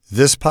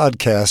This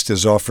podcast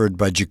is offered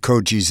by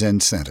Jikoji Zen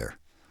Center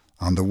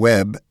on the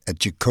web at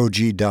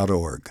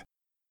jikoji.org.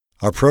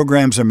 Our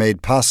programs are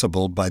made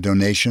possible by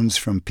donations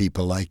from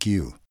people like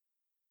you.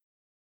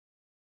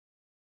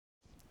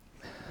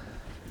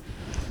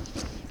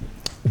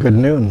 Good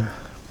noon.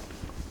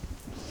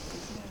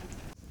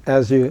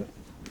 As you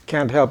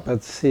can't help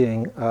but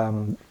seeing,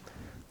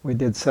 we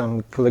did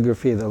some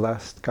calligraphy the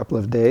last couple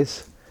of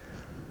days.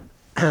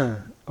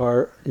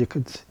 Or you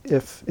could,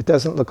 if it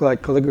doesn't look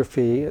like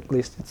calligraphy, at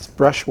least it's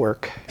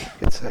brushwork, you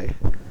could say.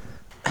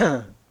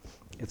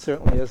 It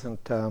certainly isn't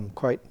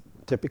quite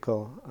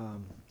typical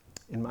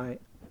in my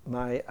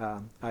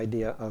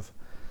idea of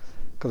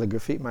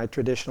calligraphy, my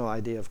traditional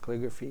idea of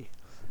calligraphy.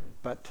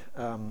 But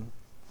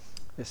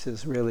this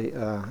is really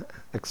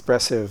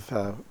expressive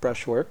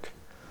brushwork.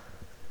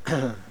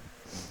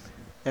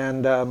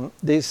 And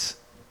these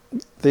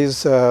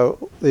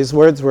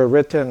words were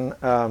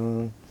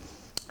written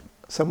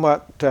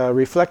somewhat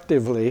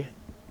reflectively,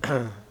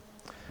 and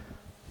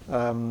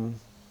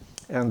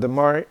the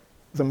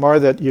more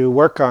that you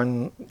work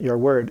on your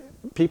word,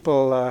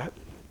 people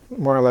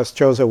more or less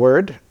chose a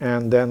word,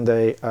 and then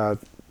they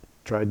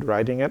tried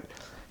writing it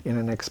in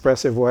an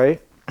expressive way.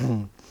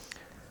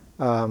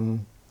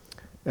 And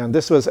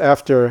this was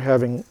after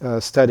having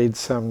studied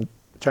some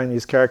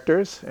Chinese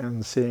characters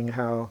and seeing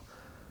how,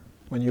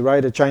 when you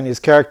write a Chinese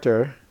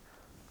character,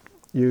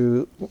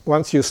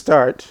 once you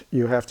start,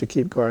 you have to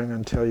keep going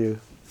until you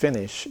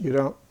finish. You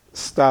don't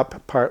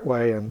stop part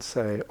way and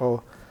say,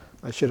 oh,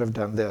 I should have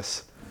done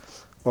this.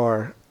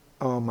 Or,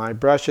 oh, my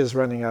brush is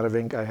running out of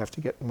ink, I have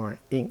to get more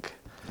ink.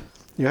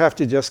 You have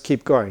to just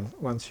keep going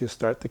once you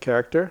start the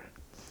character.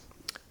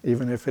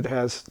 Even if it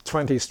has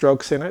 20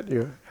 strokes in it,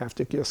 you have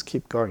to just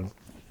keep going.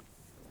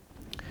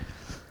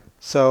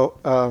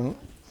 So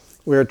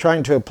we're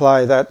trying to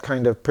apply that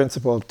kind of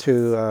principle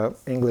to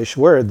English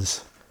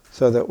words,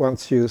 so that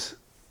once you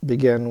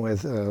begin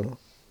with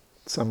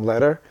some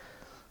letter,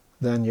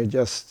 then you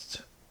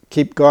just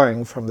keep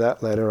going from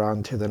that letter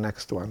on to the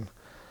next one,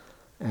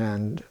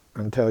 and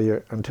until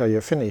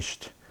you're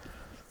finished.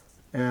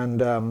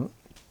 And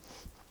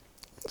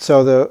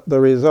so the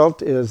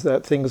result is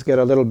that things get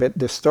a little bit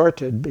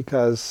distorted,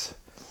 because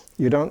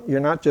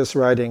you're not just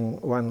writing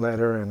one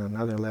letter and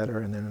another letter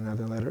and then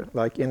another letter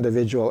like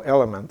individual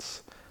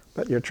elements,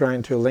 but you're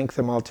trying to link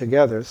them all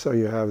together so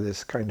you have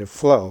this kind of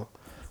flow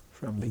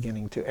from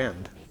beginning to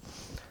end.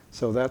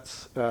 So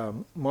that's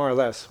more or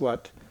less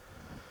what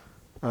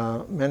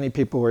many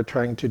people were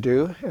trying to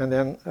do. And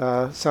then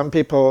for some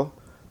people,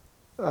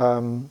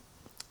 of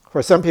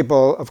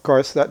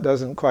course, that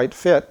doesn't quite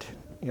fit.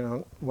 You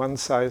know, one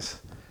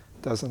size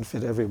doesn't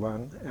fit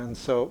everyone. And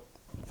so,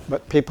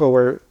 but people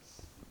were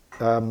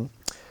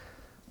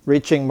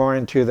reaching more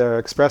into their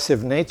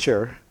expressive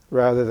nature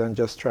rather than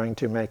just trying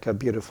to make a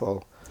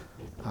beautiful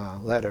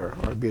letter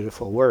or a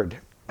beautiful word.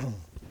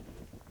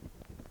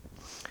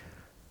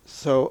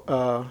 So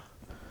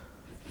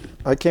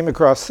I came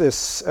across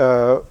this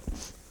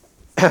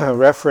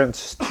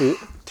reference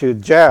to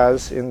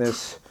jazz in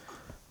this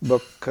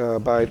book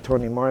by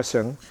Toni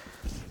Morrison,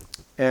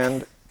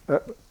 and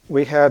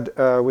we heard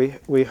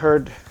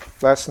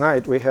last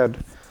night. We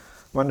had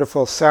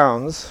wonderful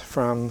sounds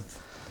from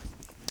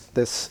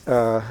this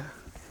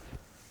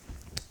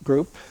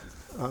group,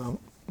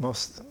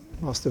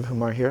 most of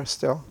whom are here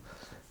still,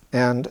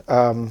 and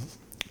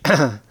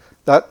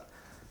that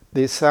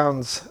these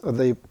sounds,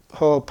 the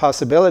whole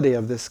possibility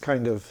of this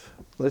kind of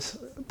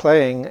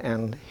playing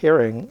and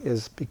hearing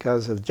is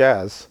because of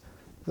jazz,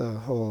 the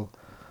whole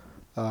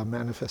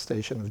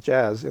manifestation of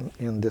jazz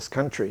in this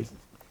country.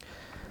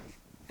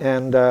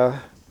 And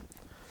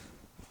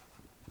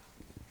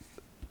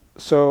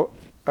so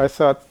I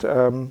thought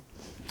the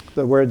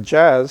word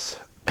jazz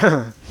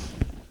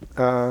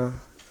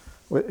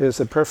is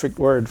a perfect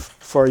word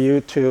for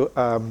you to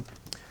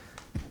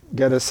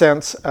get a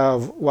sense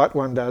of what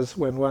one does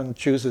when one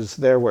chooses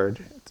their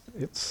word.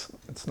 It's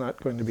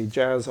not going to be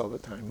jazz all the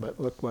time, but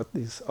look what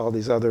all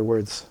these other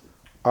words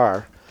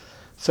are.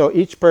 So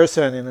each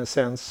person, in a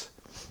sense,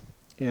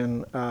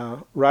 in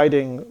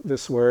writing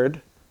this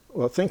word,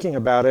 well, thinking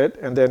about it,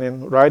 and then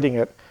in writing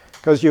it,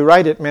 because you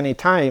write it many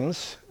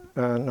times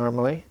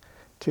normally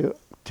to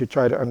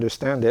try to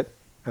understand it,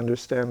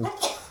 understand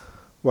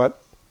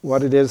what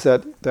it is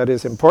that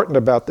is important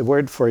about the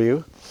word for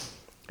you,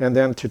 and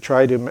then to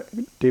try to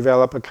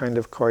develop a kind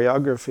of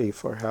choreography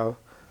for how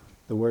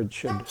the word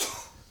should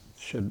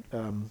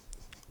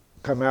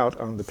come out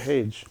on the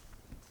page.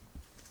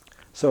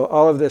 So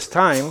all of this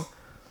time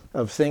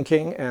of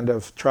thinking and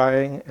of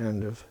trying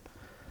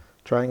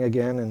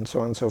again and so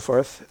on and so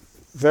forth,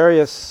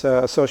 various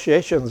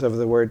associations of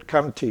the word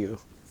come to you.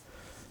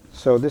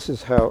 So this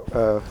is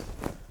how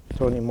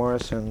Toni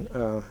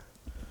Morrison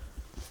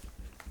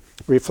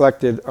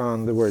reflected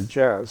on the word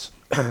jazz.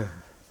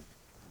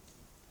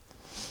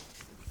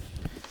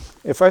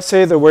 If I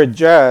say the word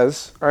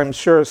jazz, I'm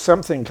sure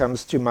something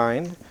comes to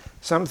mind,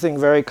 something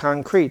very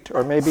concrete,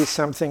 or maybe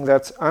something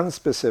that's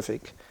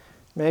unspecific,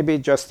 maybe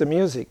just the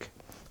music,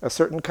 a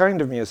certain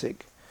kind of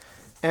music,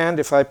 And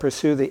if I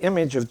pursue the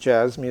image of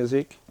jazz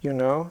music,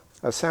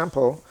 a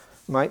sample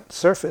might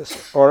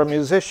surface, or a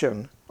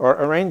musician, or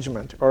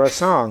arrangement, or a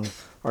song,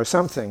 or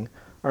something,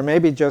 or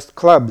maybe just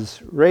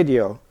clubs,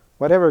 radio,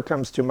 whatever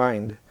comes to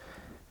mind,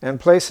 and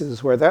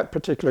places where that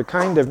particular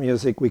kind of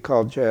music we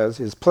call jazz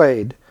is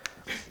played,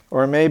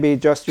 or maybe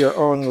just your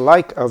own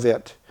like of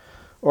it,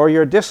 or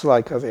your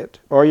dislike of it,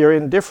 or your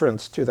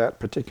indifference to that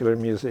particular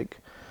music.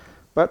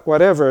 But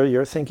whatever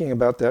you're thinking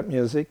about that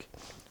music,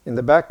 in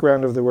the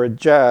background of the word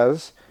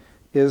jazz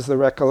is the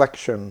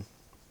recollection,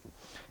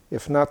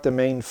 if not the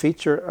main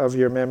feature of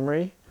your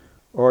memory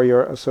or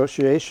your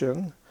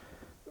association,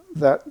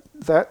 that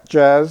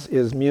jazz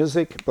is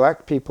music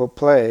black people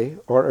play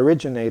or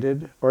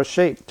originated or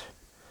shaped,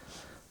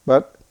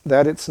 but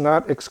that it's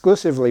not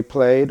exclusively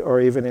played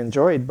or even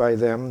enjoyed by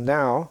them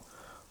now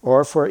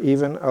or for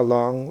even a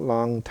long,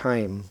 long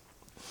time.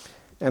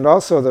 And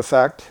also the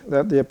fact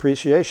that the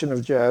appreciation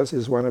of jazz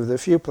is one of the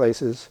few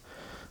places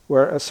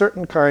where a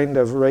certain kind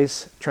of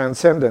race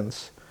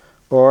transcendence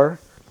or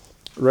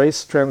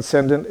race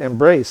transcendent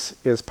embrace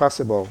is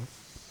possible,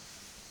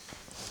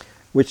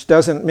 which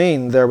doesn't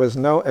mean there was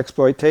no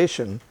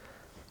exploitation,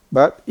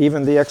 but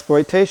even the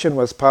exploitation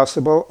was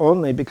possible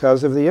only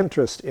because of the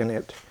interest in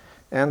it,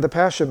 and the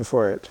passion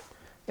for it,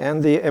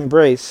 and the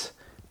embrace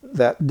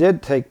that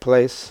did take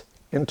place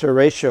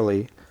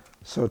interracially,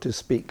 so to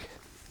speak.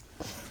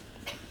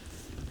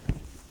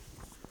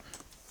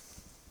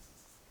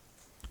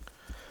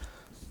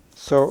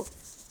 So,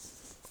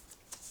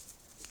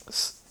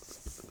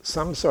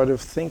 some sort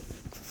of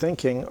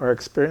thinking or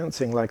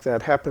experiencing like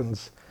that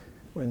happens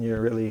when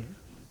you're really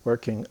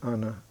working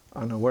on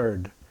a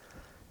word.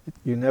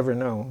 You never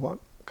know what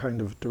kind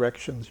of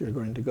directions you're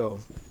going to go.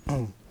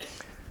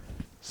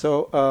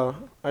 So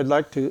I'd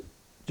like to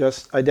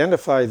just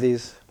identify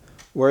these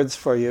words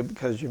for you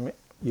because you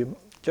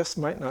just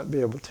might not be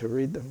able to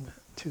read them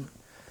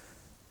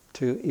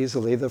too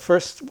easily. The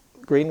first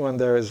green one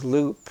there is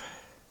loop,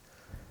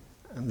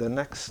 and the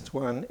next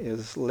one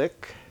is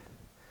lick,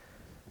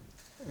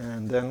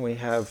 and then we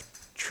have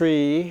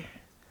tree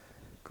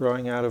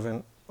growing out of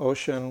an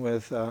ocean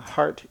with a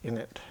heart in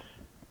it.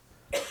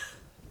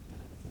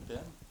 Ben,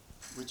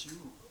 would you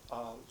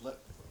let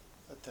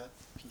that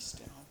piece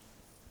down?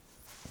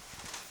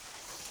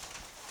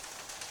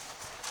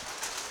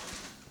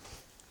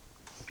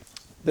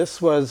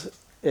 This was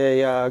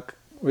a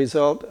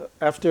result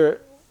after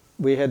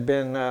we had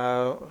been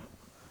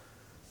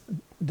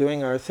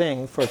doing our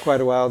thing for quite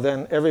a while.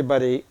 Then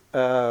everybody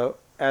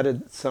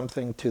added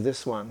something to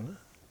this one,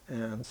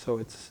 and so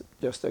it's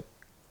just a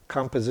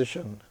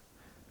composition.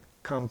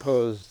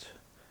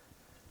 Composition.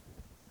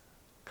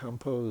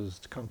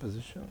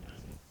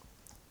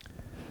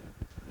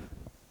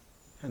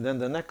 And then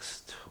the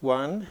next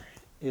one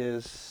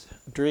is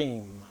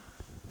dream.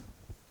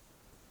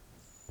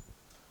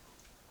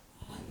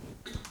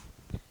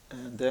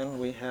 And then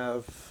we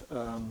have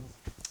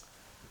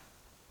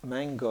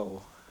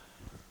mango.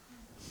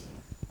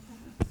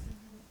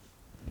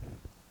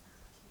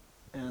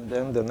 And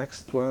then the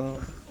next one,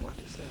 what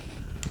is that?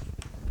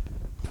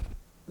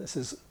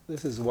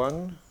 This is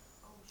one.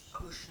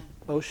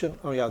 Ocean.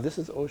 Oh yeah, this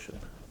is ocean.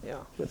 Yeah,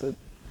 with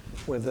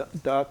a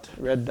dot,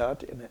 red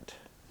dot in it.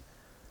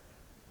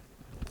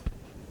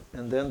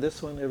 And then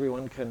this one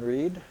everyone can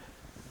read.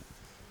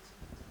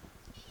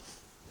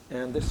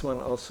 And this one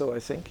also, I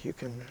think you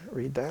can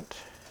read that.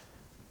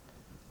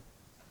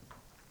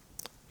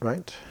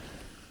 Right?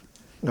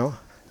 No?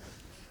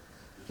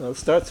 No, it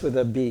starts with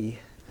a B.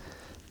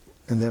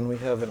 And then we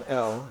have an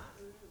L.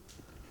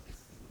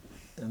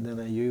 And then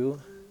a U.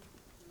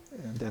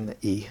 And then an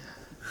E.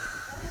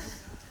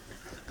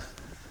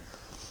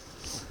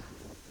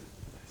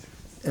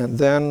 And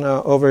then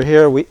over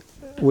here we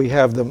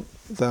have the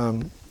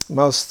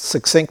most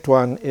succinct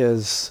one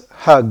is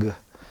hug.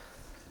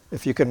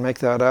 If you can make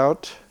that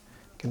out,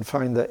 you can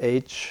find the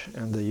H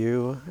and the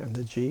U and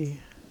the G.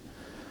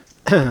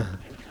 And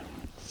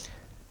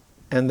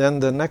then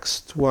the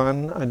next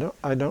one,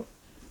 I don't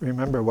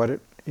remember what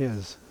it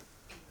is.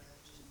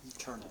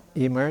 Eternal.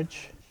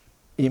 Emerge?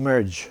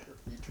 Emerge.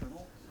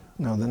 Eternal?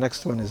 No, the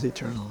next one is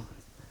eternal.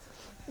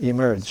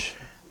 Emerge.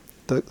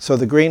 So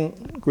the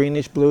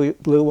greenish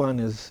blue one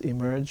is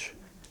emerge,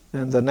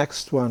 and the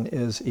next one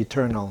is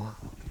eternal.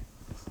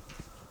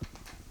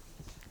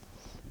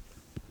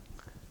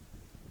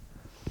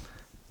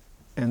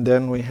 And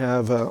then we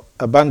have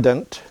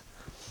abundant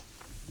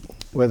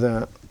with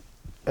an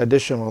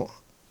additional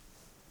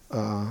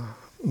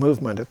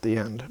movement at the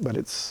end, but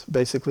it's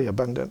basically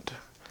abundant.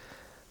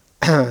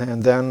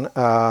 And then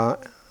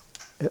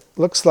it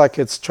looks like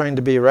it's trying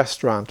to be a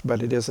restaurant,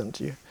 but it isn't.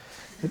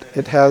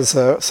 It has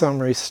some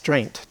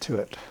restraint to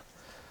it.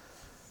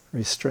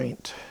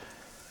 Restraint.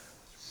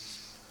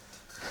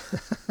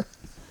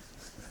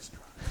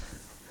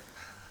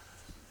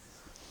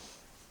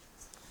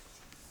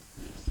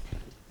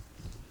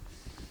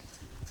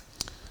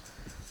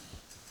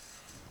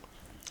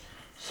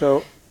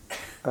 So,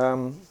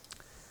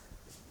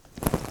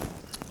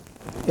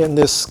 in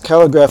this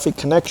calligraphic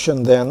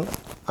connection then,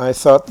 I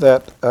thought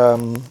that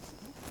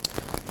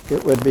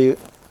it would be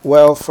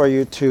well for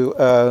you to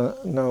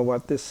know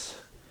what this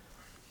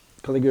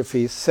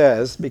calligraphy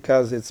says,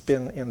 because it's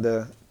been in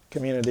the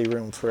community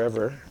room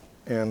forever,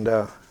 and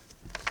I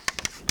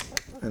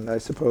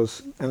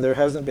suppose, and there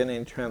hasn't been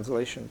any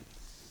translation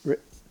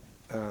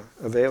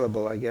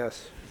available, I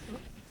guess.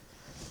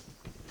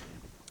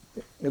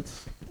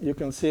 You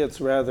can see it's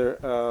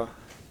rather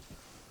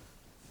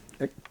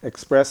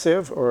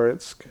expressive, or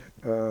it's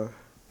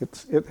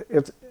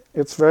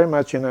very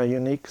much in a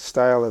unique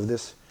style of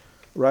this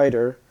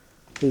writer,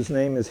 whose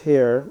name is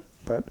here,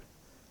 but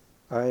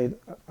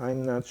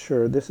I'm not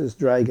sure. This is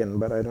Dragon,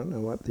 but I don't know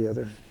what the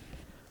other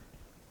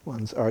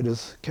ones are.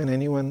 Can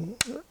anyone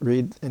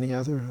read any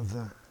other of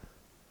the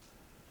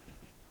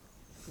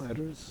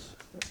letters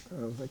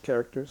of the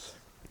characters?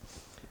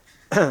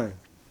 No,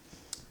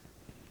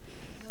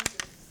 the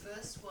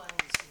first one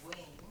is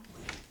wind.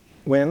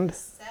 Wind?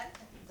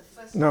 The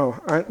first No,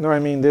 I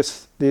mean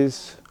these.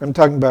 I'm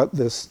talking about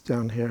this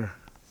down here.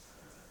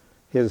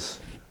 His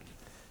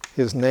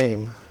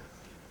name.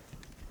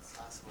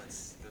 Last one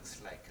looks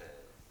like a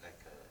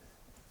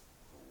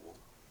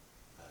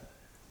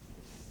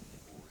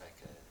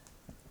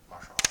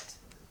martial art.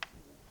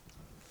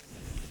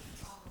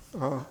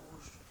 Oh,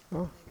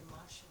 oh,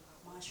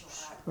 martial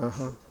art.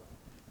 uh-huh.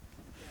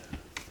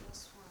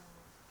 First one,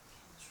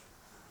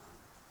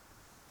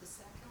 the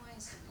second one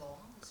is long,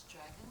 it's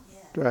dragon. Yeah.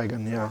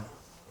 Dragon, yeah.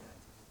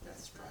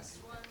 That's First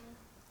one,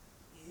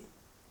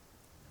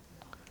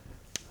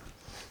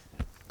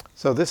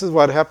 So this is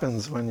what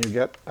happens when you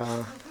get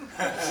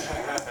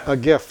a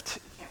gift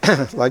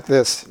like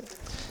this.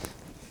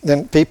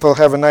 Then people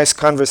have a nice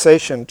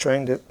conversation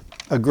trying to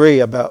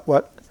agree about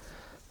what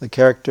the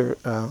character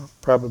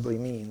probably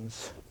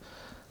means.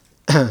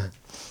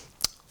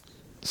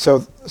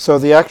 So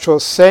the actual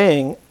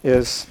saying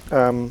is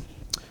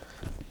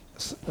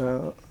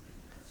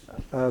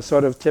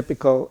sort of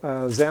typical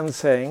Zen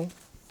saying,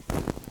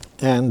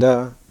 and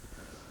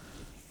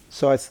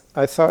so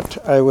I thought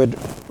I would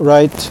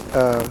write.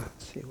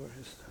 Let's see, where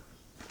is that?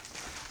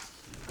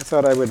 I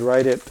thought I would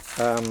write it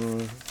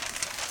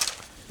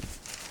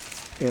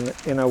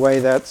in a way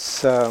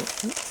that's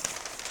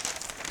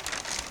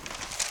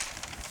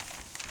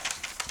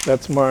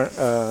more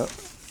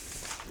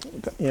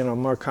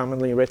more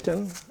commonly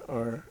written.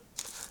 Or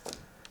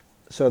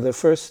so the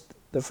first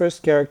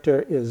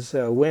character is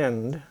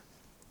wind,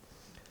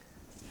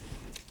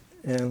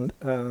 and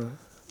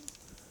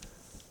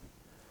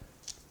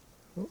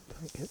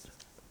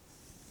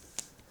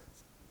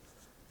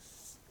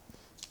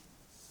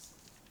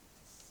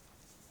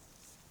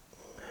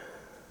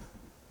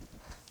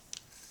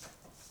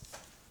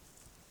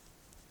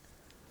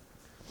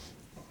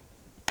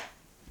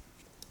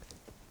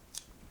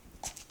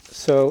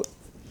so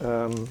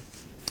I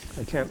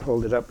can't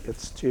hold it up,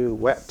 it's too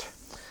wet.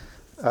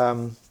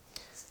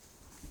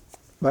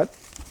 But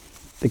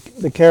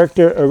the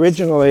character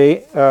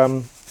originally,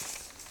 the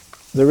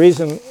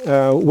reason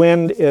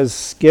wind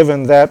is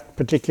given that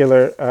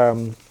particular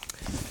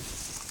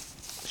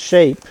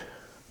shape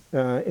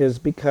is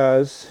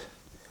because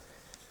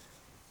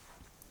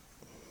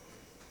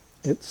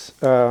it's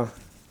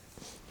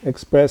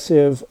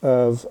expressive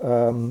of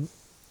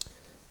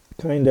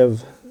kind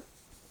of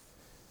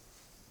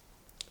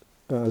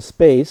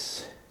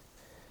space,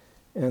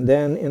 and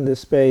then in the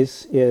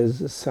space is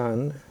the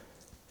sun,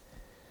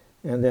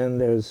 and then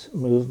there's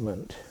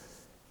movement.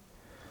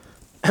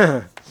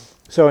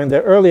 So in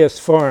the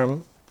earliest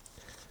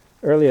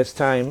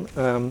time,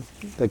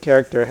 the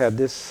character had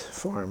this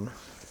form.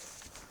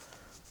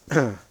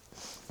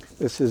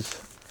 This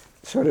is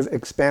sort of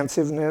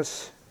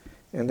expansiveness,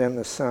 and then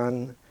the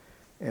sun,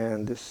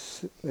 and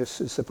this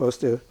is supposed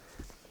to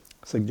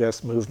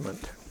suggest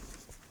movement.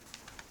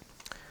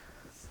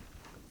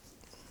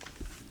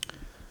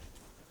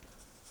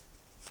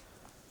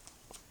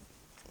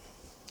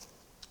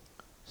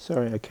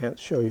 Sorry, I can't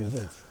show you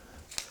the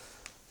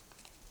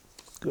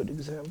good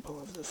example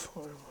of the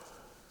form.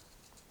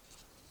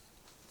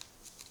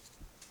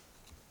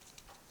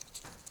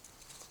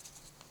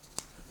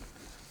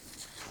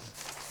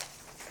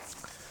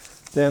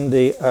 Then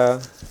the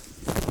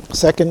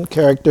second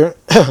character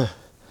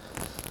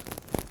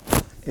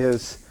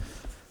is,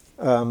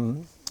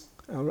 I'll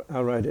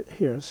write it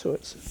here so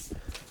it's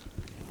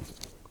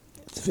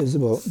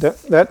visible.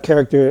 That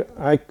character,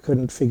 I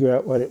couldn't figure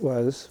out what it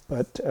was,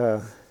 but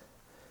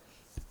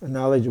a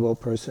knowledgeable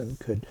person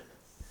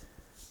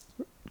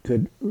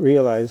could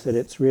realize that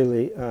it's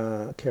really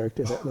a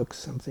character that looks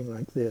something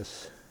like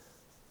this.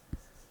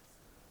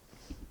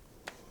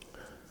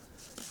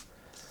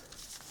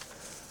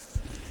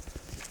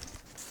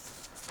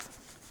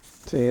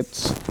 See,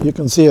 you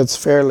can see it's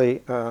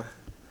fairly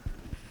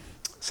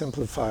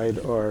simplified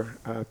or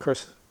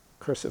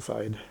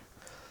cursified.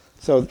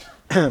 So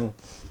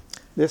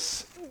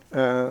this,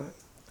 and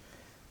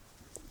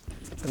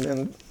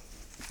then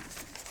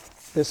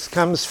this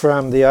comes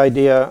from the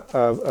idea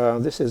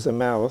of this is a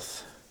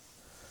mouth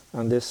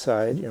on this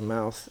side, your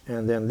mouth,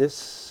 and then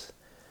this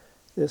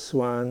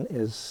one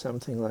is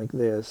something like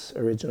this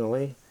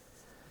originally.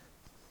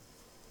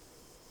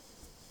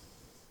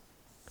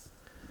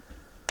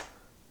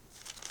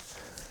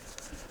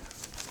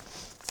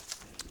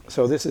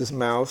 So this is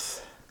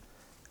mouth,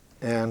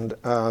 and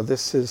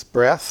this is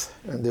breath,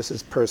 and this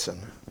is person.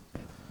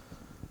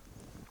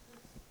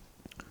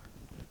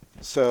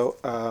 So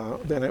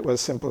then it was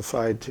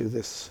simplified to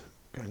this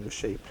kind of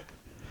shape.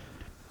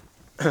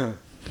 And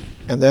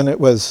then it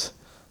was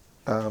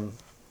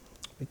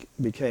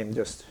became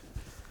just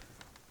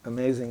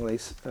amazingly,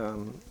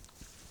 you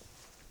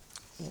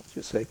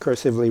say,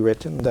 cursively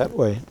written that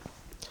way.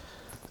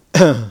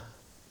 Means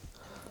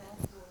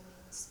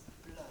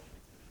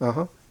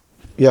blow.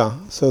 Yeah,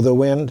 so the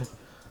wind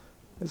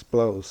is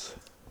blows.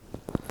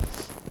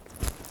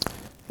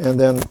 And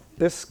then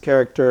this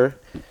character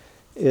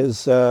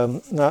is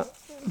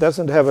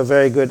doesn't have a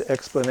very good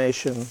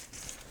explanation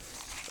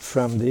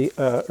from the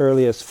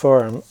earliest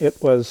form.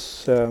 It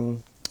was,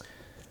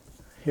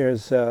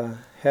 here's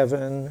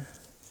heaven,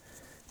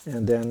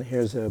 and then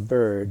here's a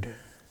bird.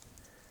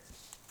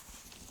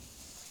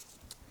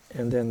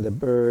 And then the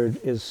bird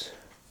is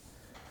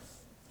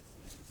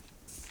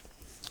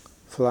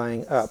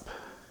flying up.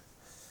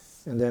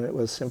 And then it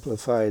was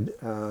simplified.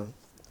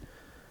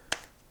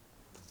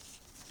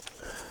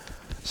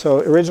 So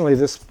originally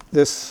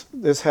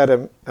this had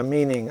a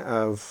meaning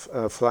of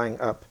flying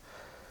up.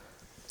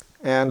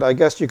 And I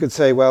guess you could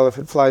say, well, if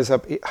it flies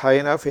up high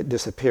enough, it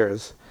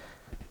disappears,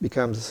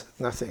 becomes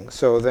nothing.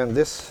 So then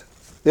this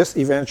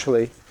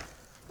eventually,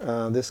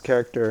 this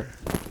character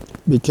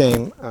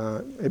became,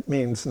 it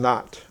means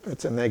not.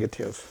 It's a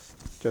negative,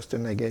 just a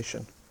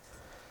negation.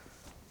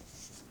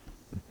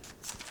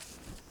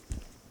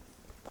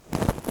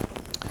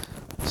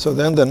 So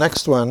then the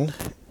next one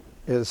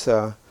is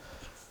an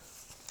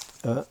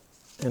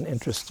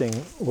interesting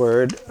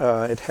word.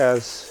 It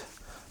has,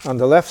 on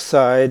the left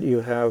side,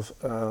 you have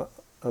a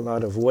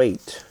lot of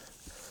weight.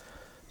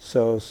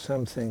 So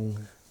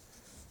something,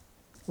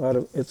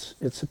 it's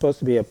supposed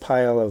to be a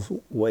pile of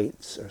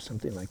weights or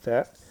something like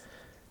that.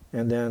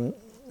 And then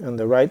on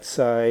the right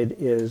side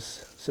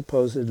is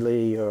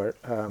supposedly your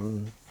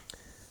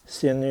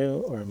sinew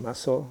or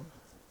muscle.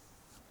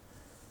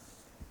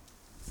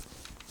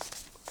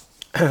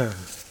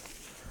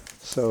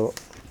 So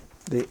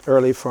the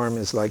early form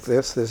is like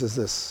this. This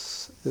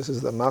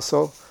is the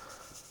muscle,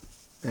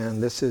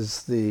 and this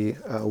is the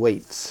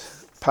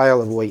weights, pile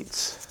of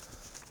weights.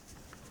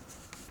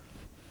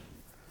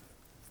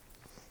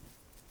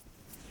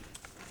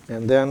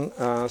 And then,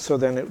 so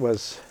then it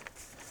was,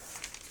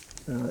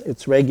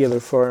 its regular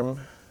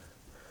form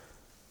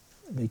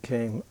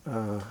became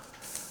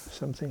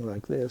something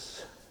like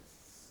this.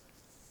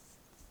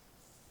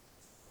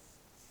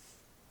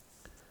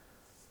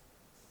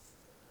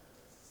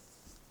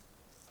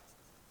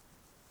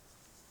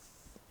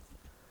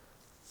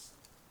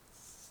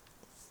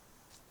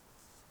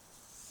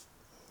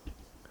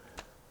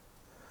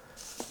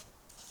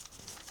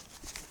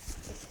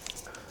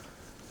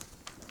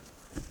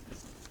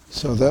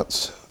 So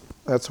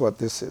that's what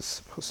this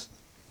is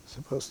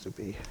supposed to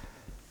be.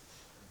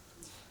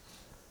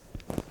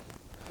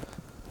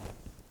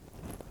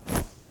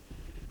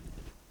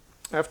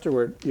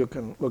 Afterward, you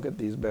can look at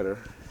these better.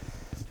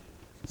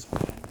 So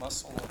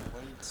muscle and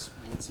weights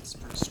means it's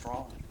pretty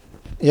strong.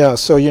 Yeah,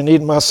 so you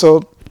need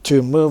muscle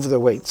to move the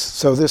weights.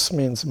 So this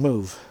means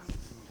move.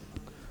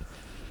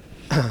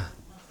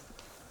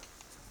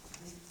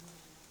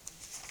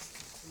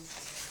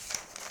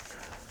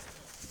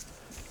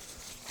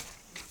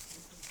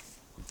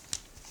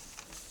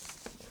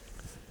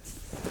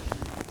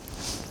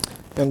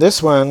 And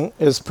this one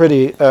is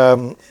pretty,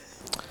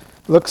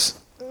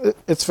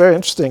 it's very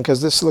interesting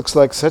because this looks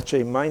like such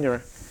a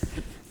minor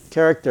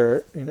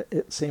character.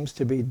 It seems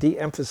to be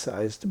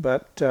de-emphasized,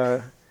 but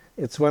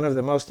it's one of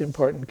the most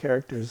important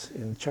characters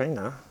in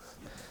China.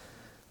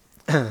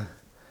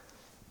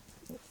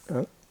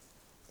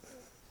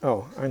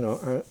 Oh, I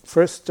know.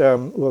 First,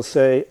 we'll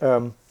say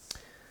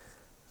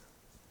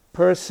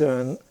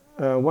person.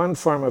 One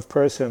form of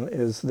person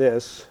is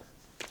this.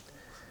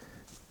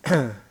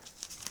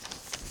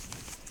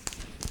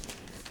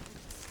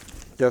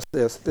 Just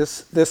this.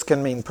 This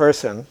can mean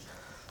person,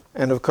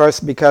 and of course,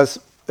 because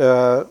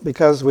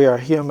we are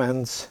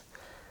humans,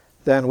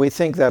 then we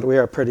think that we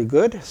are pretty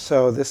good.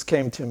 So this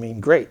came to mean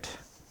great.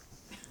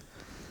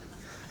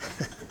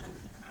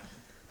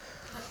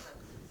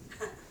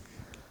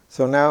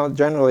 So now,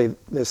 generally,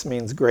 this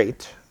means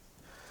great.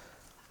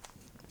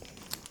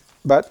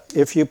 But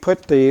if you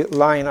put the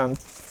line on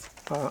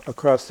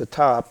across the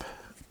top,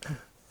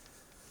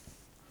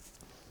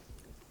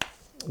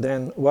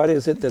 then what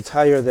is it that's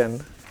higher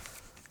than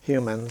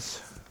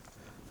humans?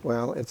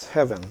 Well, it's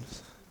heaven.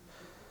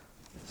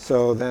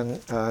 So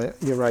then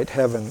you write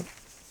heaven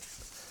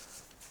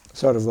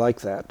sort of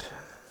like that.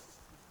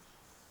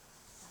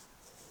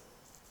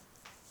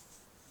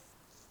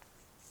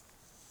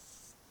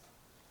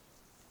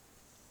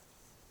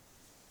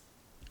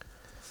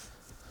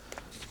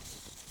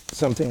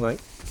 Something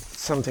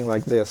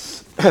like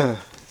this.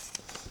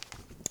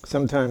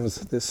 Sometimes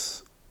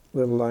this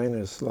little line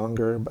is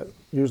longer, but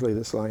usually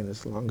this line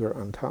is longer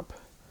on top.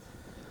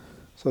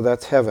 So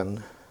that's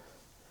heaven.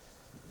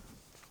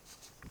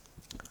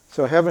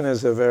 So heaven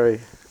is a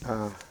very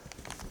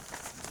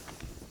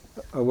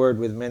a word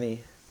with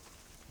many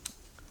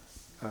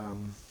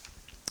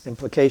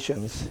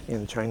implications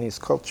in Chinese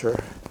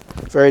culture.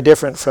 Very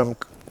different from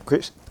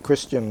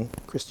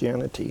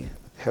Christianity,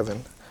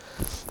 heaven.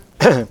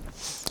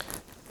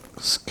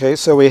 Okay,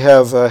 so we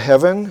have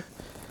heaven.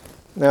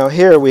 Now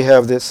here we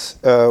have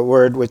this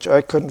word which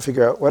I couldn't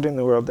figure out what in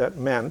the world that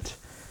meant.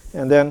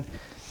 And then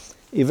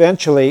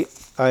eventually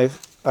I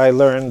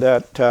learned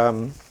that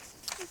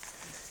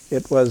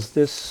it was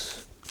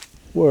this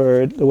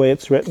word, the way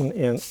it's written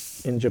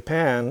in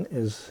Japan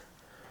is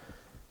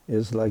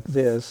like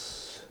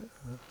this.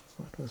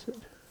 What was it?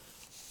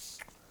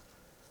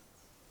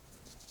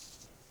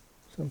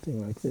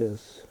 Something like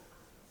this.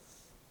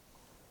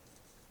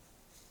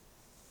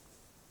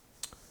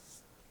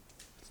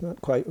 It's not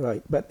quite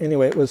right. But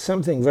anyway, it was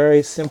something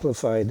very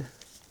simplified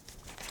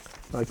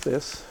like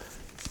this.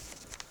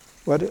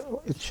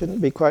 It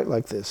shouldn't be quite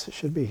like this. It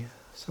should be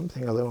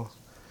something a little...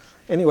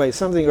 Anyway,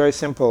 something very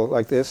simple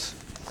like this.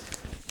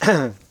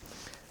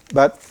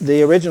 But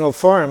the original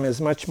form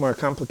is much more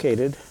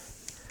complicated.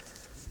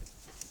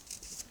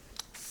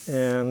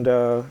 And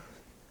so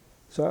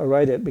I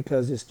write it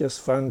because it's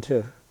just fun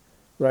to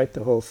write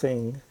the whole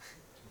thing.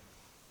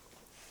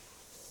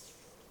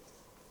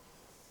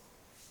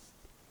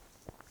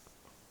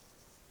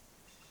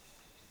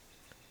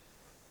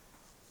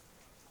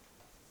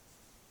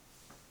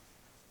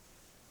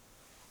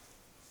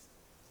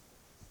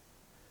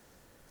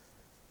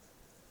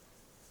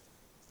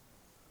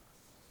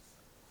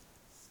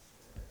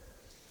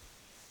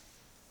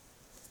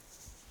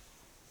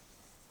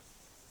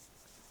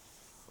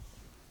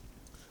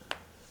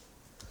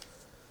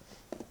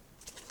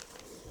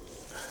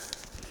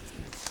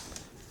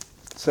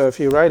 So if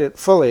you write it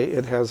fully,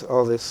 it has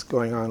all this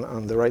going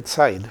on the right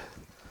side.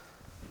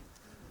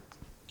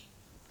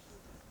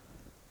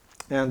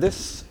 And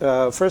this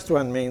first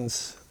one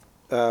means,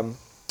 oh,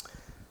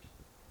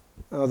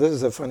 this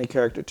is a funny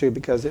character too,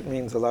 because it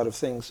means a lot of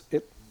things.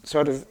 It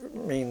sort of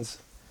means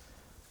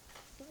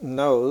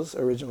nose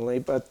originally,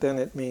 but then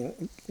it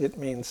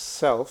means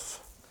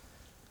self.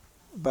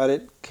 But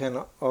it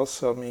can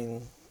also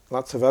mean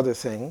lots of other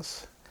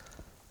things.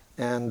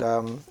 And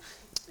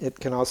it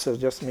can also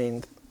just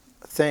mean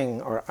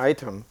thing or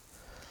item.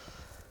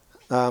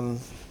 And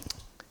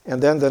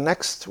then the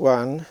next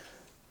one,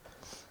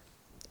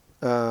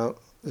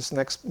 this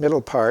next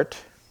middle part,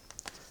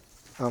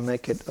 I'll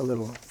make it a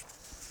little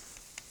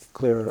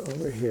clearer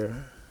over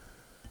here.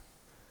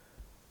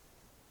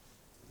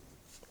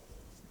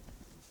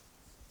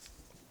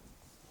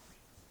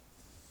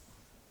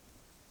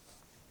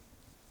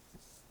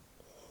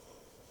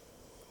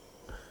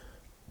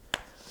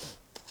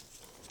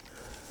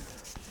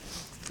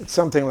 It's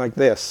something like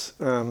this.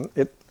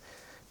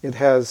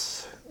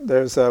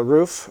 There's a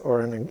roof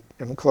or an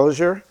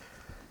enclosure,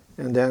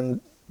 and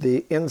then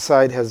the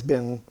inside has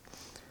been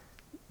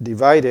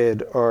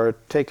divided or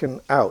taken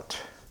out.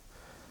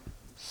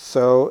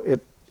 So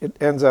it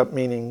ends up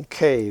meaning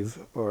cave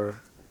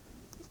or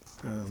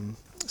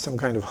some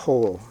kind of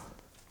hole.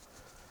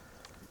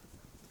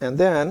 And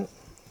then,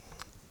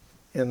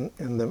 in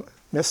the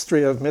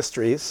mystery of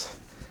mysteries,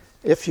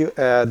 if you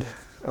add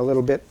a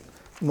little bit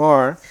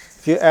more,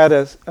 if you add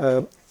a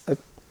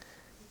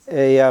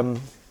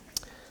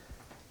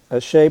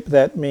shape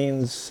that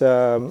means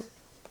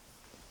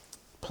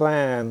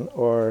plan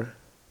or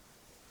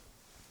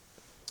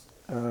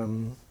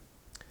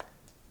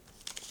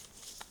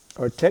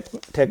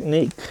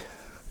technique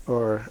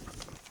or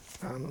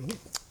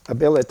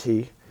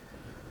ability,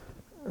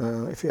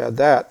 if you add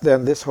that,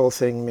 then this whole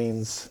thing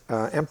means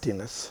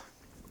emptiness.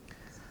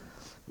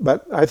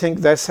 But I think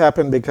that's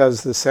happened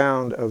because the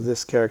sound of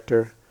this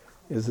character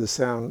is the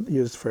sound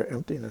used for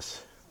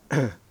emptiness.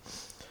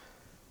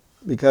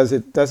 Because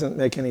it doesn't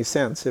make any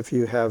sense if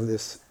you have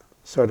this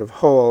sort of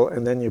hole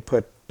and then you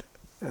put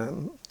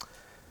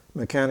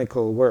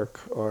mechanical work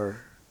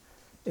or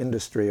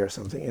industry or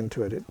something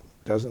into it. It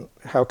doesn't.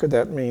 How could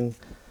that mean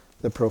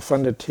the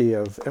profundity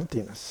of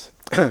emptiness?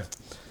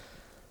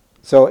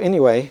 So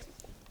anyway,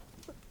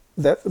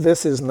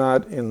 this is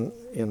not in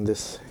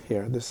this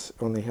here. This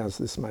only has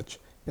this much.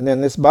 And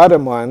then this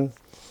bottom one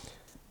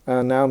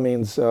now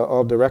means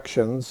all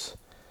directions.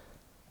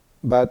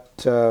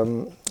 But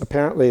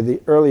apparently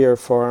the earlier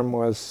form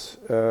was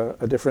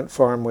a different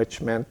form, which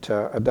meant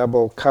a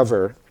double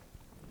cover.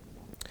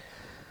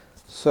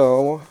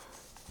 So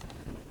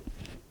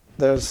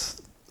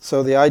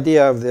the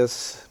idea of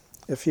this,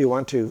 if you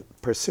want to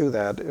pursue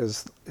that,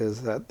 is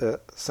that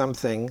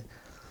something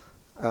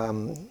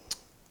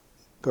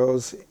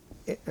goes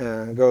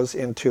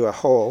into a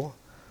hole,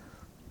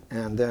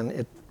 and then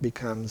it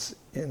becomes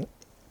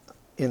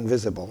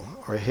invisible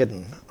or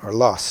hidden or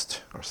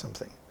lost or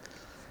something.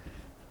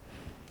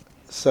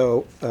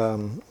 So,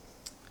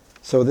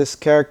 so this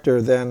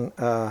character then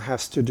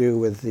has to do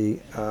with the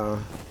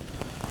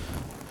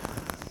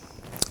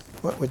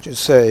what would you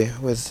say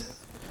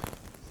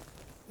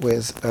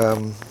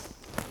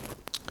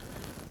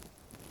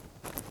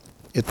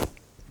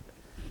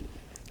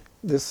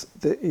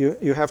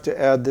you have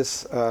to add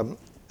this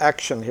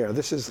action here.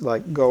 This is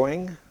like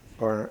going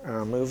or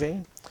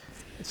moving.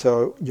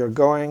 So you're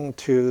going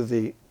to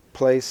the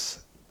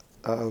place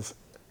of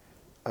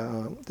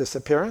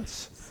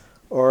disappearance,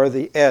 or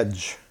the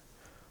edge,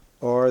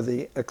 or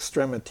the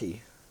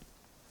extremity.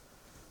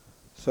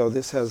 So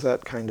this has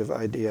that kind of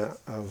idea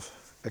of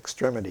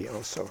extremity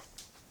also.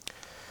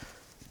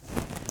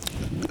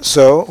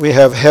 So we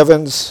have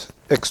heaven's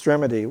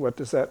extremity. What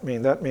does that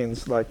mean? That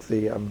means like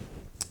the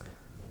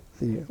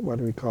what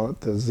do we call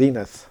it? The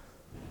zenith,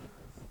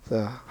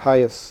 the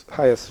highest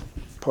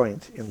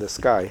point in the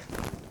sky.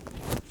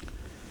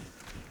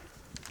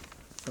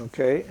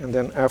 Okay, and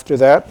then after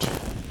that,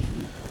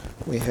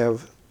 we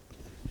have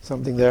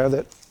something there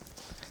that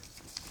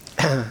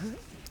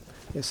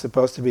is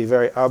supposed to be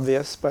very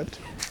obvious, but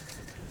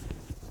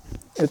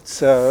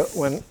it's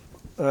when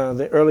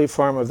the early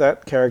form of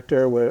that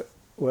character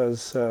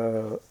was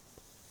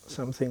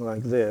something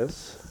like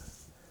this.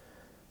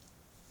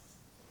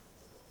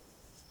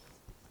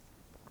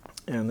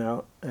 And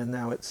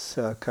now it's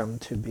come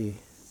to be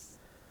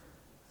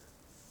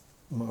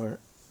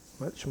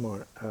much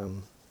more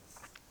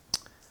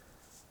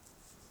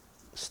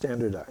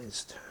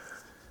standardized.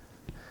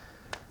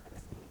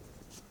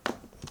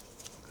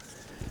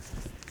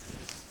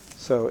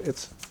 So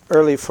its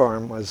early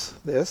form was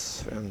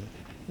this, and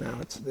now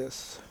it's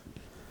this.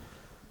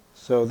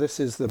 So this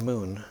is the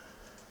moon.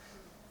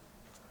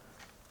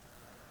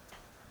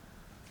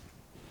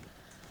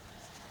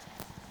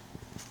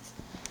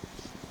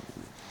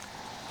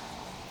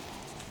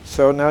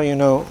 So now you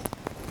know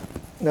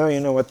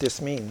what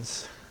this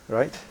means,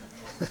 right?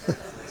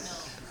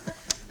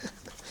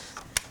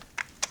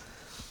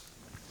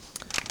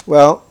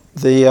 Well,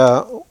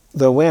 the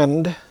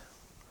wind,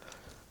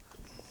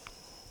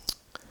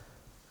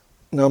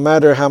 no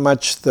matter how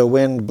much the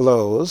wind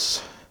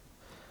blows,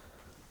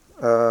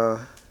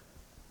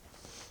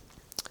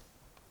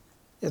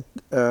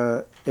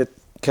 it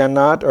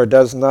cannot or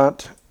does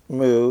not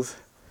move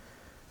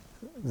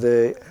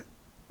the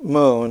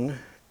moon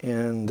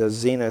in the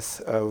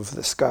zenith of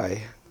the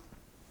sky.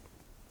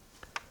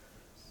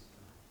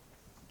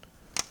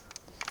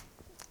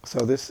 So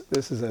this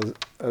is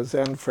a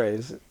Zen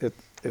phrase. It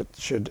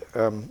should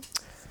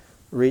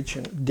reach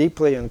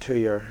deeply into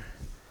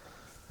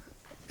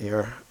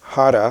your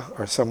hara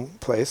or some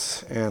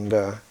place, and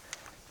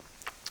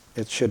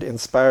it should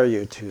inspire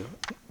you to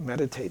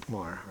meditate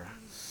more,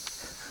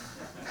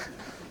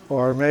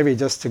 or maybe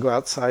just to go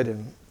outside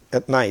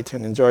at night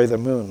and enjoy the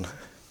moon.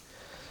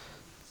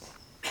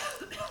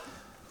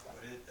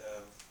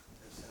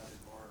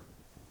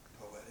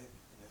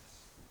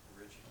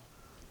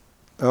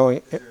 Oh,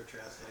 is there a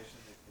translation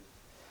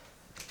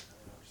that could,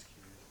 I'm just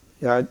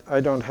curious. Yeah,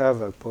 I don't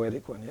have a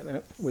poetic one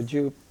yet. Would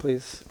you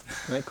please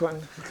make one?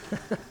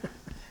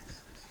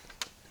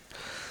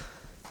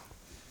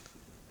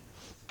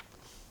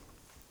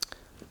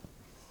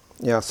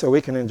 Yeah, so we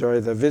can enjoy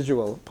the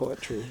visual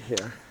poetry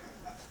here.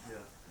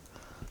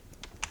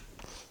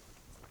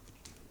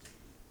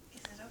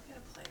 Is it okay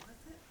to play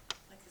with it?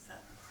 Like, is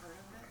that part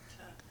of it,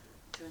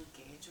 to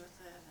engage with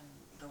it and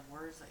the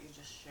words that you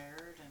just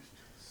shared, and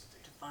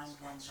to find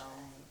one's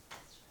own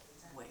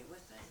way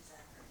with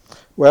it?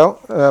 Well,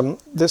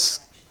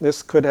 this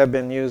could have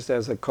been used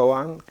as a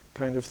koan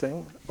kind of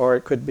thing, or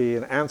it could be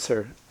an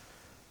answer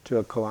to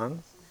a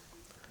koan.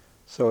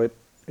 So it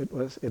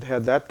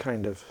had that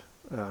kind of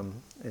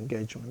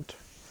engagement.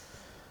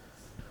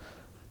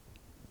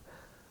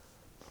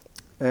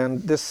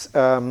 And this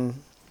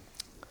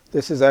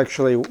is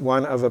actually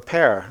one of a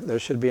pair. There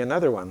should be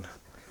another one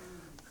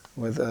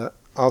with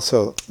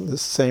also the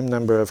same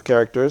number of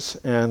characters,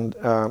 and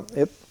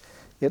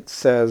it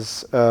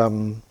says,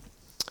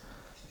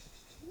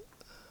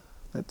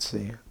 let's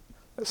see,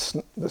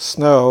 the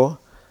snow,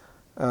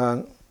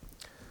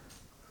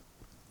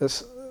 the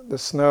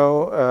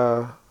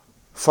snow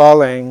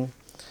falling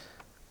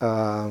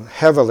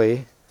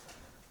heavily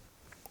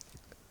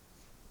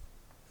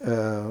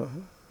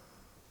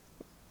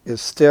is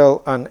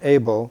still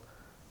unable,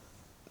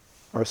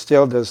 or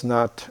still does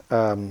not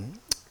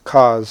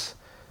cause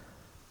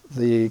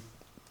the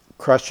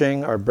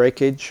crushing or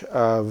breakage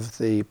of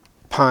the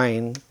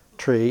pine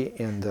tree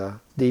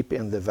deep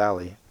in the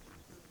valley.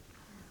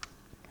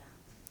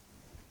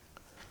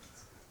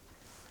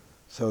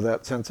 So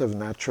that sense of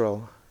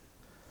natural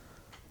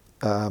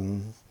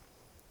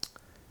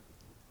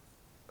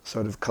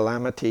sort of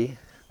calamity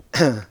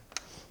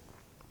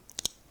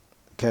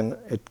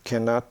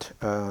cannot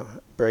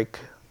break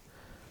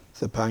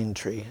the pine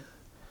tree.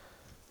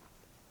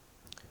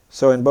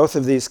 So in both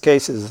of these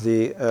cases,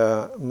 the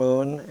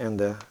moon and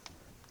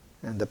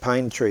the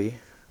pine tree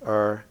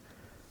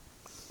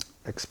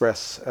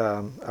express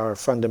our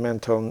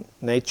fundamental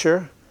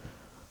nature,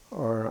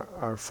 or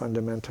our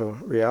fundamental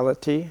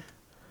reality.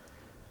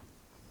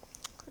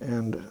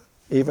 And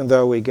even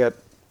though we get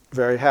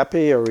very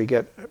happy or we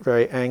get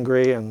very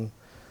angry and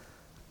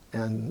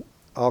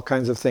all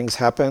kinds of things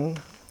happen,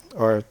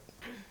 or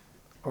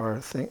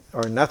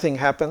nothing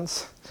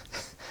happens,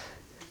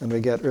 and we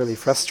get really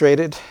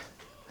frustrated,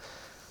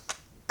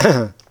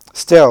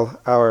 still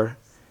our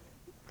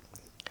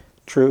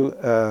true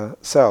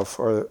self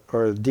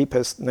or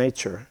deepest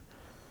nature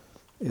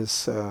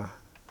is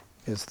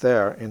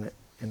there in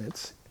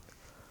its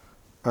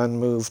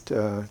unmoved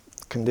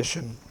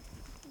condition.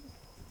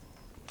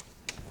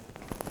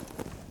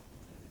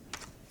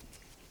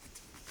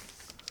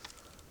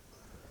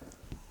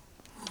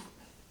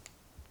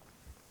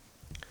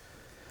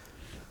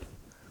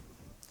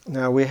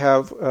 Now we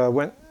have,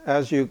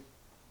 as you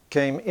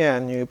came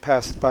in, you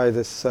passed by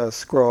this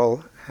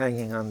scroll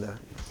hanging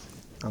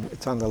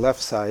it's on the left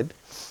side.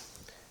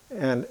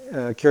 And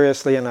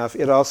curiously enough,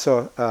 it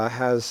also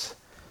has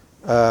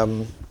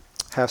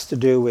to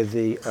do with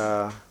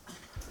the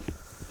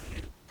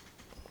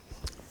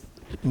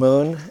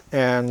moon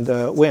and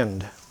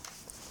wind.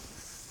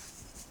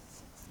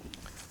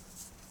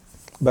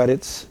 But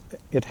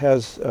it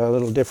has a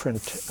little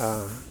different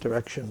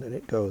direction that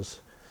it goes.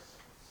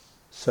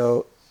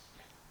 So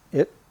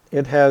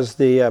it has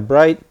the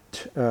bright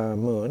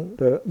moon.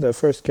 The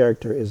first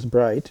character is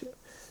bright,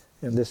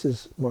 and this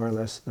is more or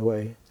less the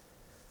way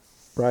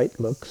bright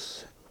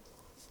looks.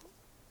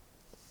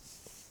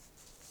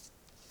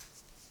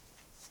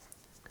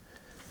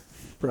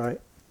 Bright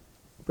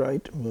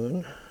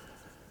moon.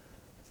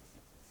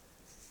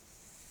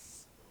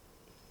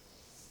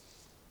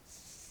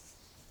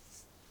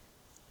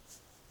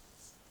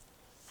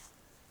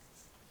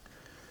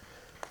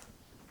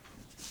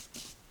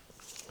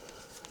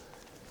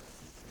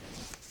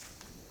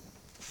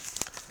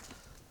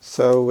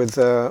 So with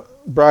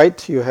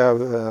bright, you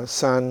have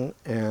sun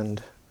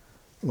and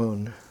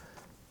moon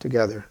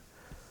together.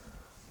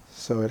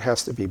 So it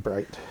has to be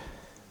bright.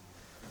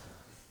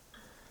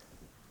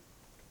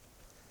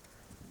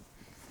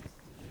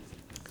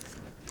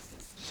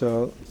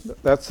 So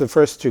that's the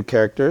first two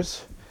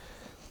characters.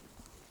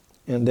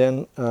 And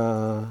then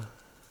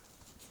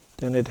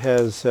it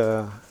has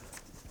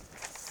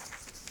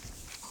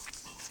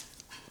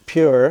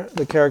pure.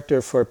 The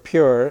character for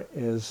pure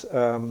is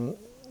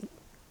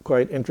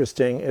quite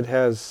interesting. It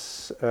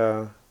has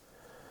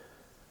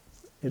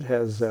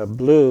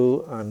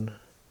blue on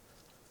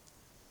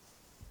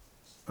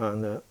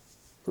the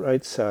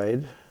right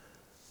side,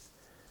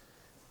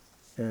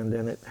 and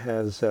then it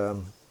has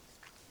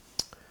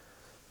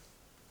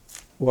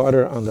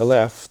water on the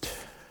left.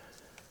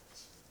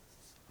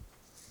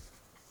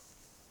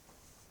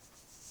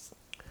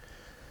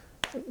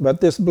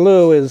 But this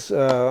blue is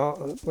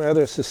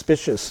rather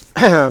suspicious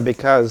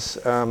because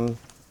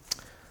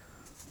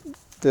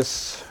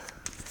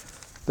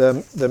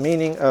the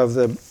meaning of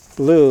the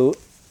blue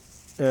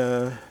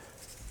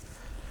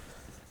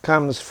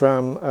comes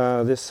from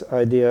this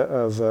idea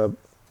of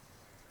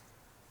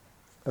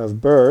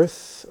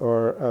birth,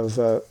 or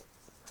of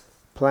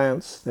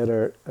plants that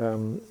are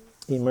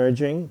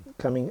emerging,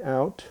 coming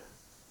out,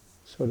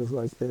 sort of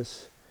like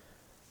this.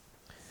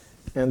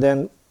 And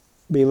then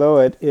below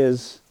it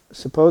is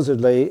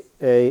supposedly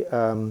a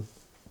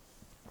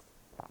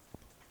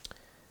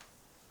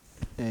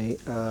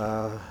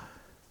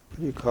what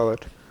do you call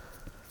it?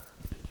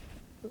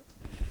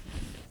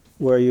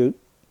 Where you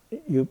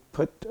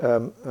put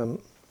a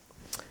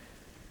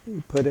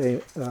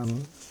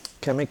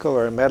chemical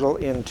or a metal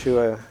into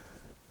a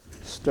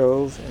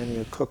stove and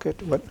you cook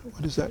it. What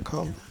is that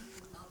called?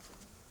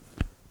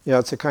 Yeah,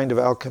 it's a kind of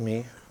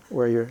alchemy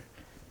where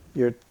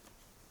you're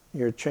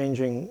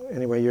changing.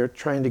 Anyway, you're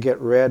trying to get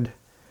red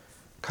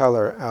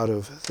color out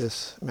of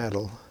this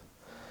metal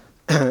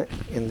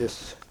in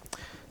this.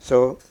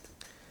 So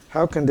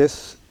how can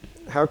this,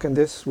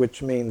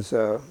 which means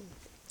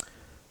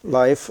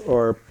life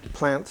or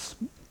plants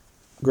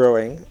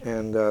growing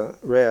and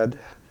red,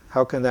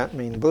 how can that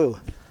mean blue?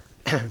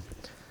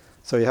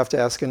 So you have to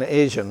ask an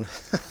Asian.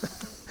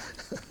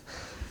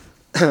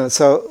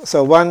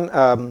 So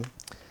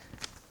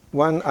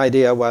one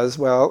idea was,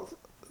 well,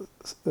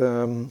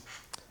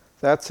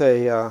 that's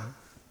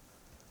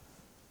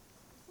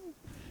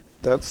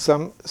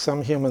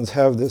some humans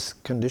have this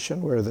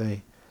condition where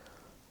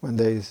when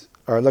they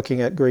are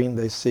looking at green,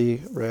 they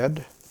see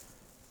red.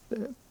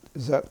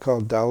 Is that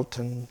called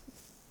Dalton?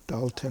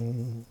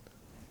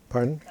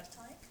 Pardon?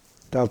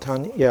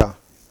 Daltonic, yeah.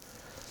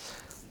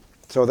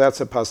 So that's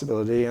a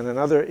possibility. And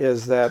another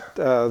is that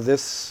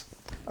this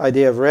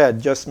idea of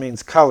red just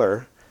means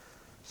color.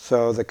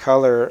 So the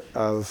color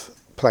of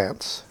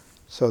plants.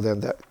 So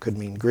then that could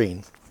mean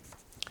green.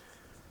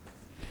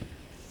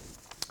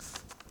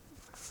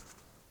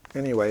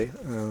 Anyway,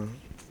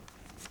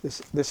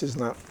 this is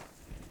not,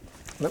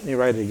 let me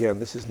write it again,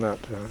 this is not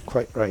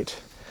quite right.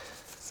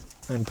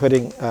 I'm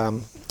putting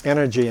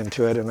energy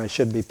into it, and I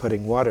should be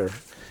putting water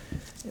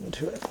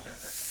into it.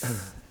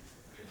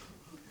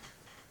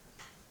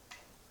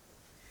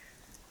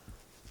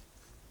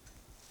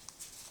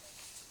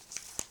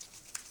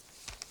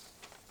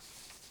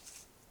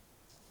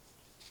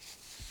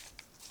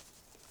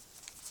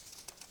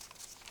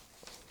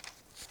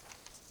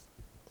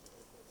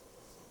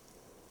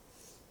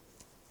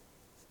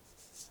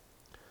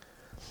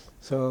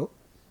 So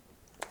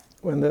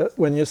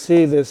when you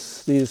see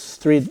these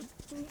three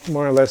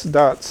more or less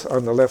dots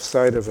on the left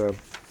side of a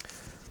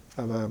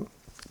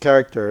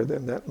character,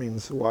 then that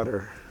means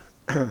water.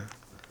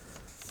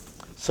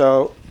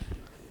 So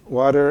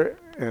water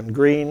and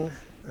green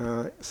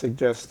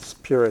suggests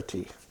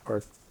purity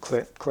or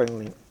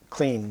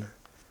clean.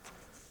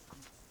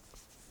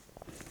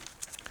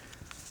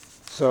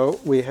 So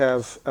we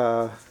have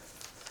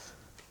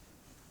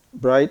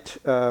bright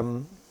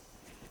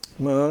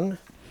moon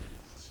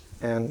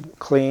and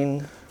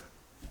clean,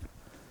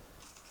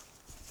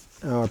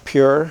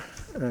 pure,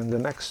 and the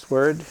next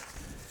word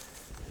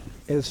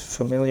is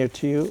familiar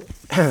to you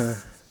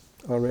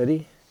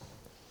already.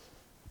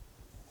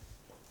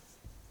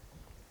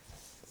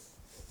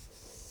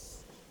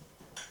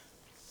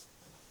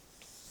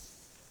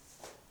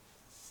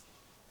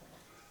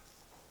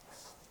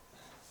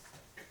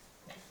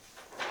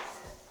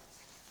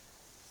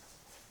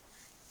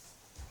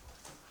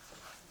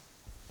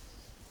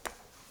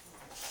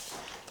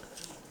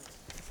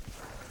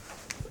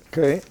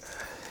 Okay,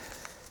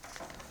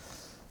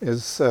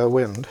 is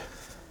wind.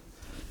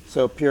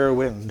 So pure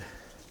wind.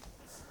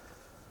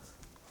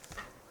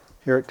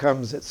 Here it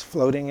comes, it's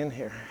floating in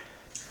here.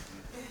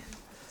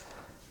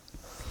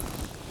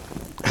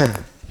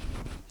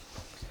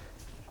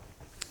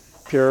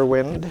 Pure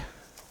wind.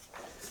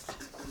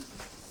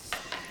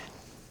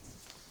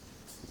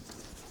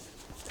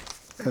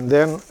 And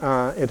then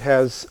it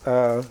has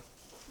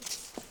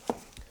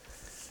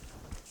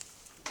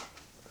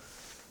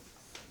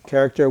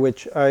character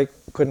which I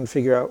couldn't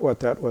figure out what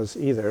that was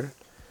either.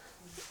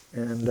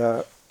 And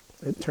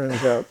it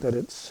turns out that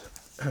it's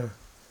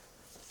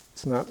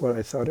not what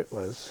I thought it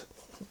was.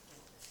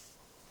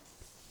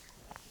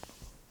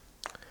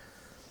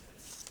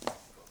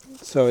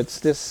 So it's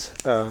this.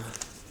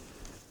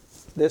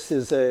 This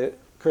is a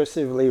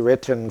cursively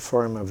written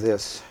form of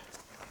this.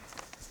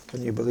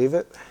 Can you believe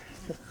it?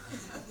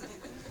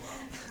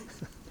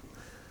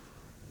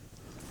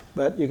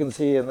 But you can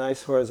see a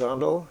nice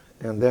horizontal,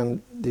 and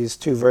then these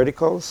two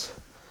verticals,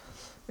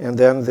 and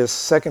then this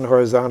second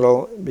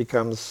horizontal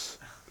becomes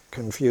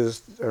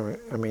confused,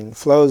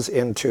 flows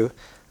into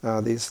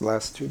these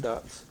last two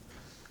dots.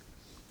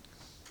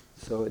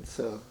 So it's,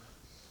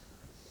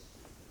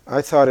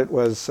 I thought it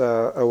was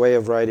a way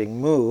of writing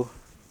mu,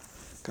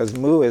 because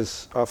mu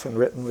is often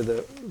written with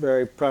a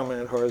very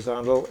prominent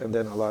horizontal and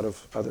then a lot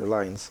of other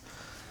lines.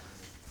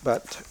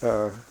 But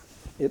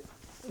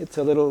it's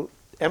a little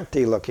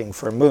empty looking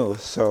for mu,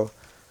 so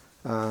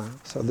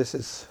this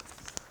is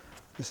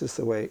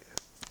the way,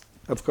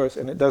 of course,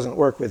 and it doesn't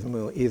work with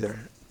mu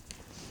either.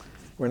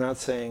 We're not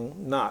saying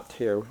not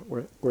here.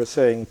 We're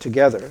saying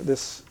together.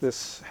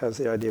 This has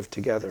the idea of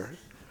together.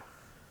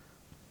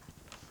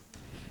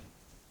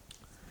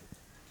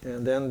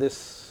 And then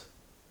this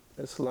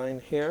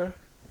line here,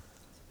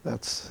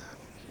 that's,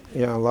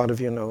 a lot of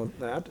you know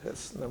that.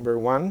 It's number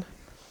 1.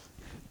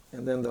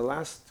 And then the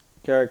last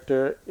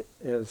character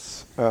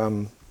is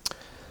a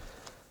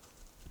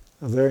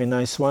very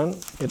nice one.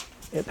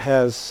 It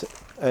has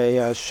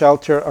a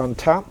shelter on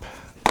top.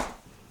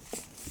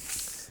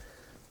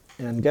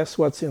 And guess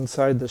what's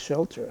inside the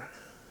shelter?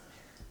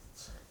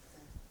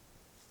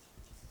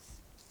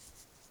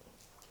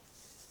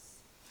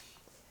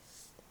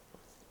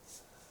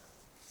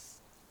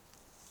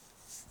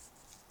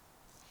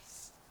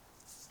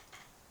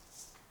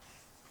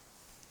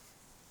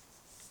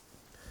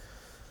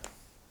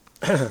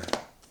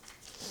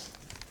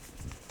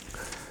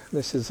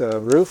 This is a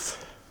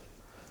roof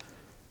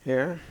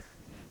here.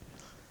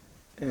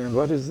 And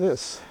what is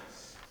this?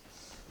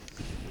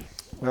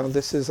 Well,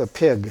 this is a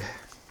pig.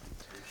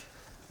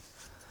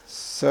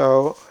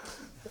 So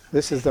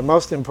this is the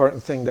most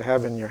important thing to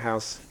have in your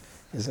house,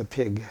 is a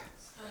pig.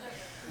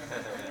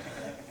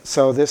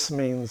 So this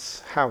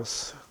means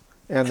house.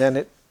 And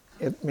then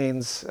it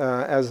means,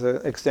 as an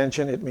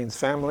extension, it means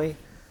family.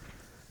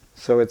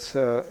 So it's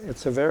a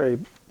very,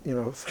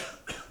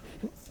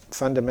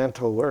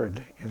 fundamental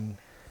word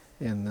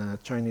in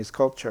Chinese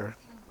culture.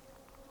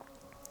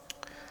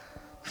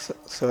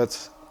 So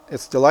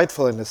it's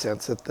delightful in the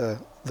sense that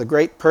the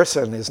great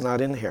person is not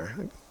in here.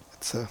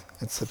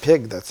 It's a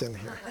pig that's in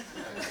here.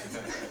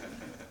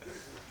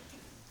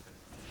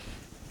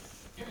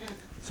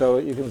 So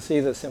you can see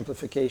the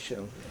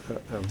simplification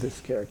of this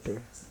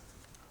character.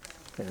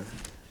 Yeah.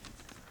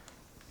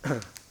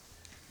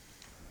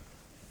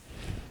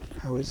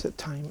 How is it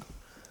time?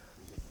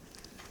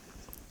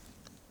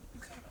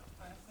 Okay, about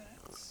 5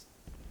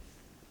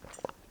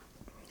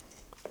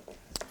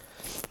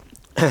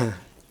 minutes.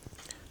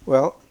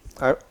 Well,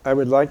 I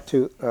would like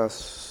to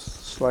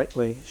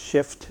slightly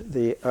shift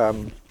the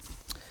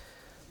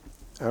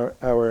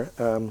our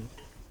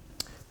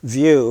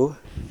view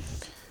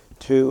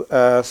to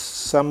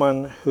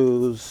someone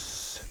who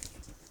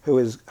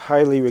is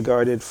highly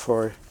regarded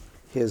for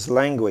his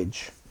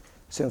language,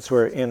 since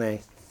we're in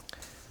a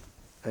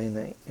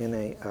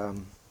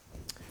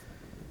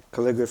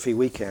calligraphy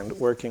weekend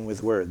working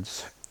with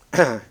words.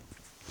 And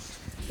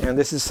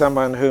this is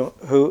someone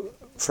who,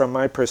 from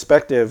my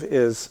perspective,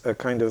 is a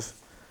kind of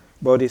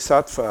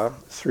bodhisattva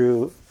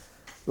through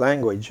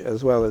language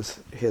as well as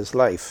his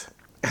life.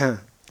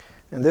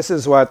 And this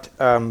is what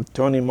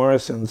Toni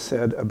Morrison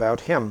said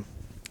about him.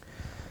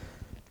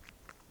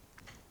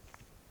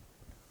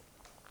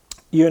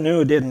 You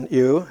knew, didn't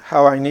you,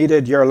 how I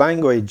needed your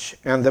language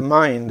and the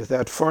mind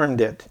that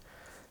formed it,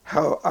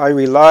 how I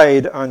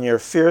relied on your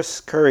fierce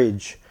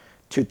courage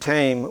to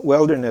tame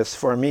wilderness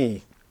for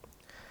me,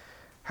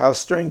 how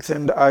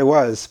strengthened I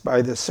was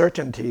by the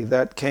certainty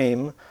that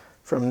came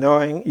from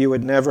knowing you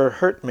would never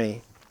hurt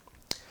me.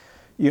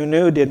 You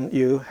knew, didn't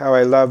you, how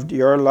I loved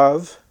your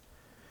love?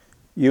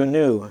 You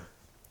knew.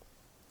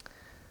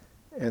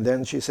 And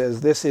then she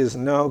says, this is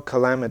no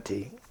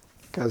calamity,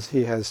 because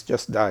he has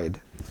just died.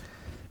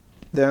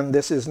 Then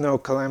this is no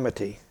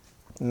calamity.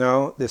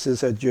 No, this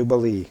is a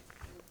jubilee.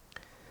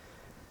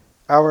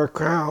 Our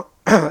crown,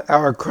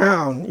 our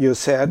crown, you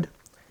said,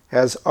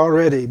 has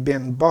already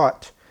been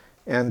bought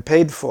and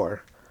paid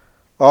for.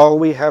 All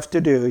we have to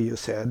do, you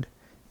said,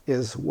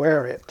 is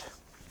wear it.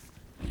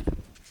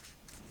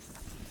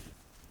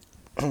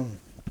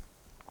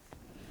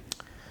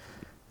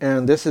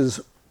 And this is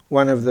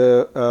one of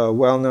the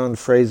well-known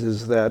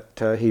phrases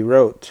that he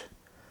wrote.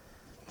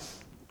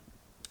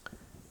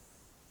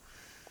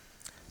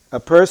 A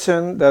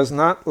person does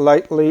not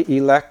lightly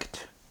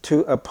elect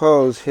to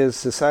oppose his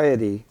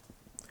society.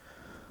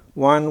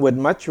 One would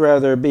much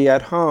rather be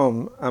at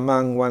home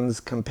among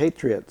one's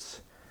compatriots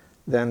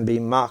than be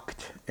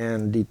mocked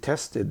and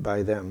detested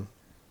by them.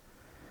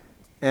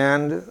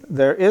 And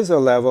there is a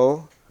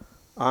level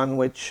on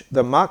which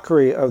the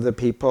mockery of the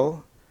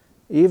people,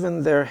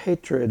 even their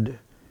hatred,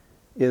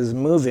 is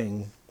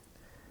moving,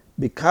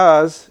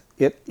 because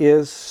it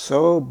is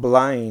so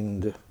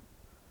blind.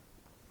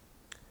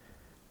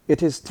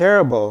 It is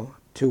terrible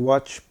to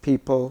watch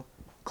people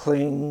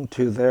cling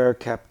to their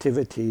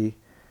captivity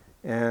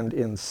and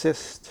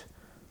insist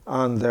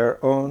on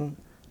their own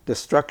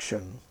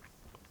destruction.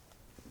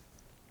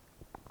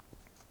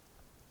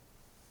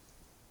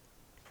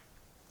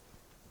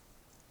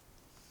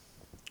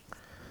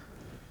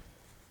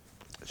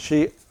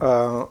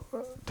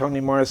 Toni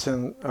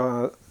Morrison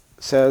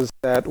says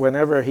that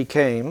whenever he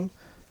came,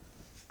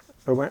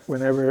 or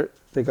whenever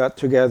they got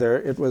together,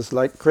 it was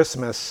like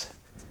Christmas,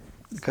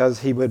 because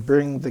he would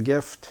bring the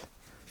gift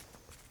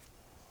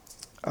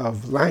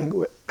of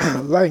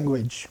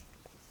language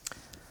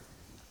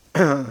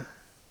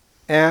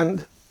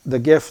and the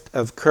gift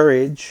of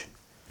courage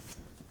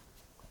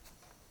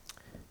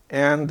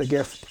and the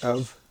gift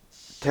of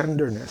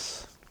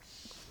tenderness.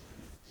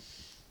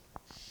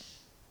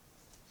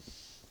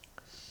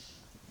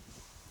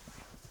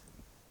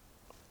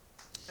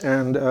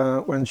 And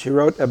when she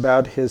wrote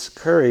about his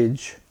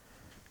courage,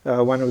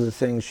 one of the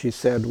things she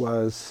said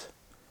was,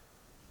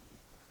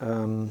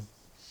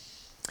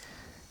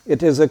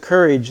 it is a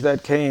courage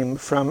that came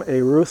from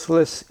a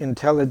ruthless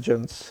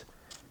intelligence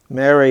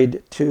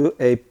married to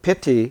a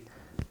pity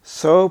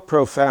so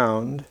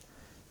profound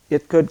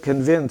it could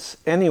convince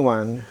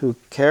anyone who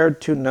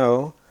cared to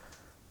know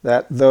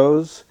that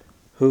those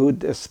who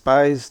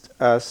despised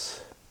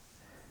us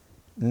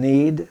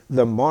need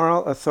the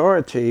moral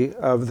authority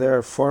of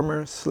their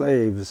former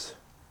slaves,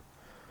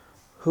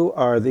 who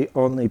are the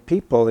only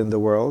people in the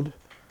world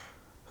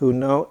who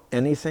know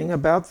anything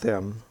about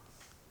them,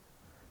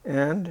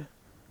 and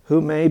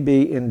who may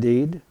be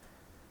indeed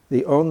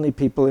the only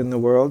people in the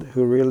world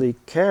who really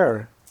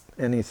care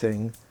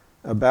anything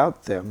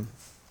about them.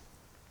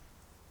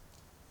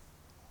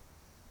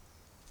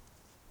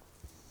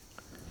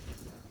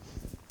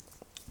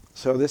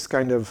 So this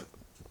kind of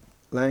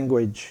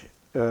language,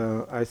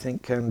 I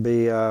think, can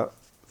be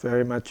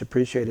very much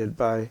appreciated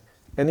by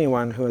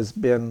anyone who has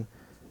been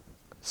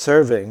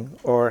serving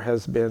or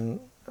has been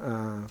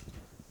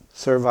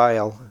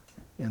servile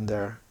in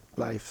their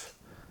life.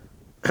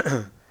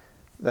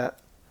 That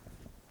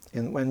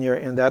when you're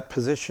in that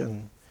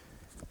position,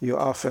 you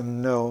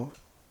often know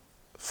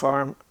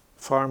far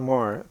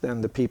more than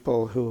the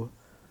people who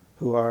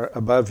are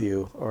above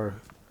you or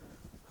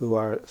who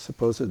are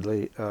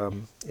supposedly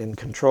in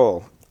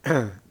control.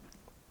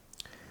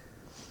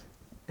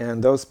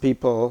 And those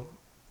people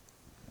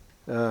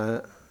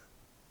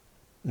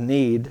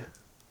need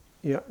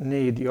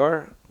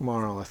your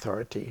moral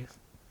authority,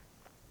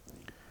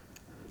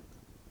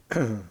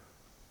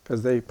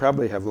 because they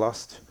probably have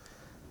lost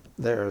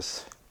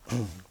theirs.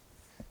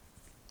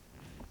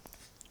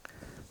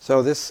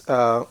 So this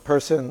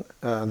person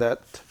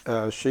that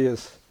she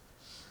is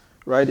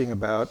writing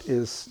about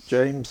is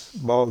James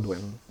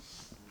Baldwin.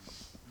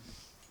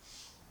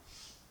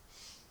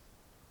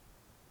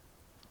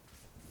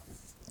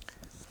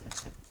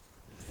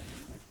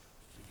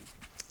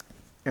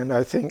 And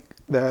I think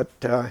that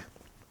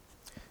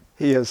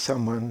he is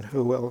someone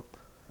who will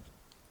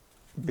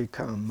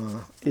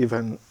become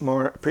even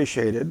more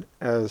appreciated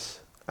as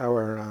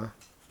our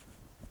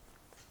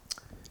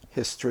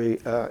history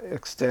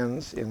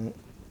extends in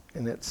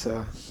its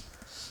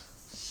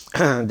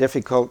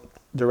difficult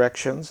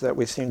directions that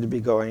we seem to be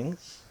going.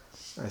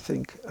 I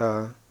think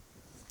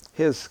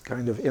his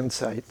kind of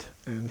insight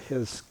and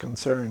his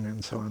concern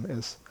and so on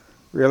is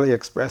really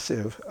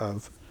expressive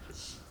of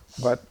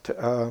what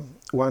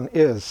one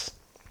is.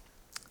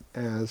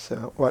 as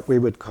what we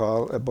would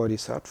call a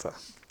bodhisattva.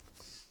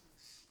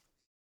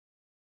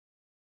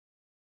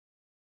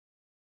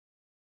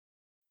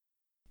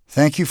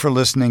 Thank you for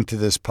listening to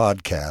this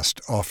podcast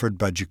offered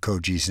by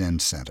Jikoji Zen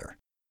Center.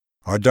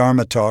 Our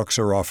Dharma talks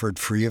are offered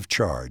free of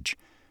charge,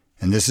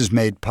 and this is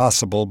made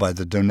possible by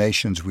the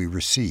donations we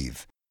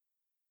receive.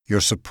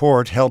 Your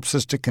support helps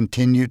us to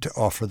continue to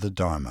offer the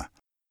Dharma.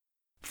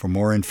 For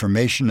more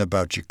information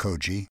about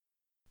Jikoji,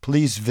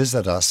 please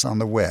visit us on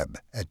the web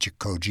at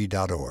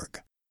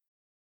jikoji.org.